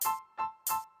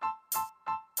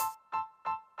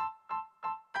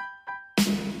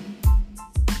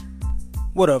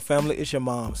What up, family? It's your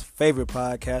mom's favorite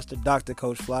podcaster, Dr.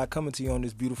 Coach Fly, coming to you on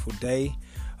this beautiful day.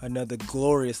 Another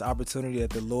glorious opportunity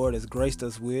that the Lord has graced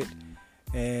us with,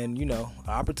 and an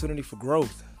opportunity for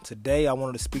growth. Today, I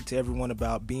wanted to speak to everyone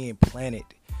about being planted,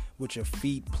 with your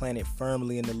feet planted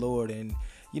firmly in the Lord. And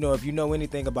if you know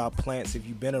anything about plants, if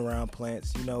you've been around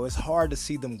plants, it's hard to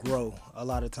see them grow a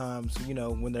lot of times.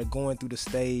 When they're going through the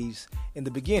stage in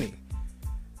the beginning,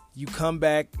 you come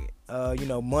back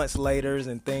months later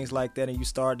and things like that, and you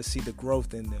start to see the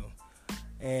growth in them.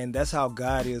 And that's how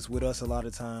God is with us a lot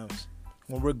of times.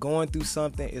 When we're going through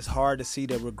something, it's hard to see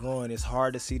that we're growing. It's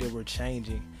hard to see that we're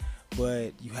changing.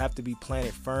 But you have to be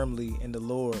planted firmly in the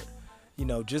Lord.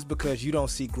 Just because you don't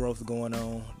see growth going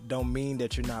on, don't mean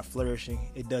that you're not flourishing.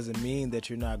 It doesn't mean that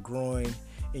you're not growing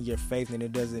in your faith, and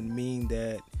it doesn't mean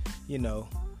that,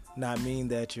 not mean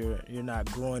that you're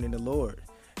not growing in the Lord.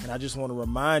 And I just want to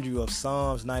remind you of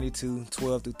Psalms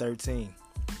 92:12-13.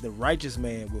 The righteous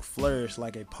man will flourish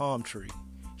like a palm tree.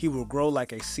 He will grow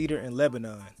like a cedar in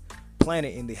Lebanon,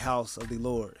 planted in the house of the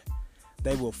Lord.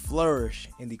 They will flourish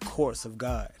in the courts of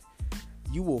God.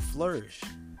 You will flourish.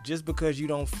 Just because you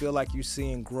don't feel like you're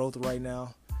seeing growth right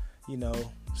now,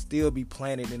 still be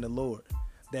planted in the Lord.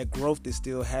 That growth is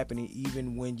still happening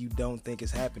even when you don't think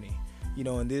it's happening.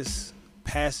 In this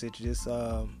passage,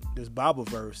 this Bible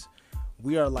verse,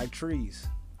 we are like trees.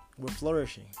 We're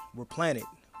flourishing. We're planted.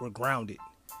 We're grounded.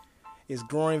 It's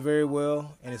growing very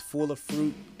well, and it's full of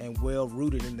fruit and well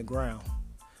rooted in the ground.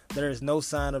 There is no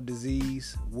sign of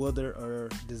disease, wither, or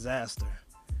disaster.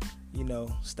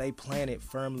 Stay planted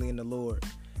firmly in the Lord,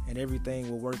 and everything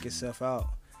will work itself out.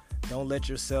 Don't let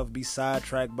yourself be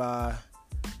sidetracked by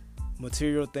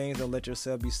material things. Don't let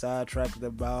yourself be sidetracked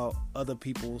about other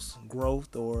people's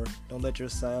growth, or don't let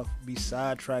yourself be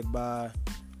sidetracked by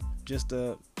just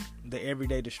the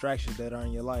everyday distractions that are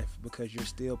in your life, because you're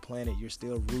still planted, you're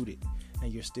still rooted,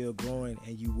 and you're still growing,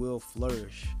 and you will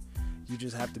flourish. You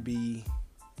just have to be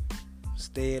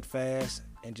steadfast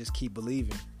and just keep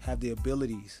believing. Have the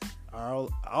abilities.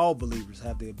 All believers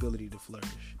have the ability to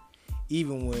flourish,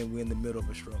 even when we're in the middle of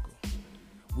a struggle.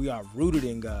 We are rooted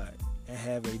in God and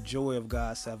have a joy of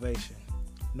God's salvation,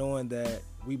 knowing that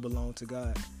we belong to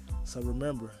God. So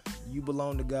remember, you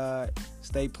belong to God.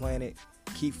 Stay planted.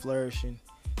 Keep flourishing,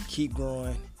 keep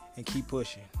growing, and keep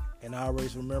pushing. And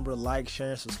always remember, like,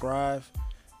 share, and subscribe.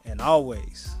 And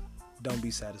always, don't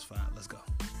be satisfied. Let's go.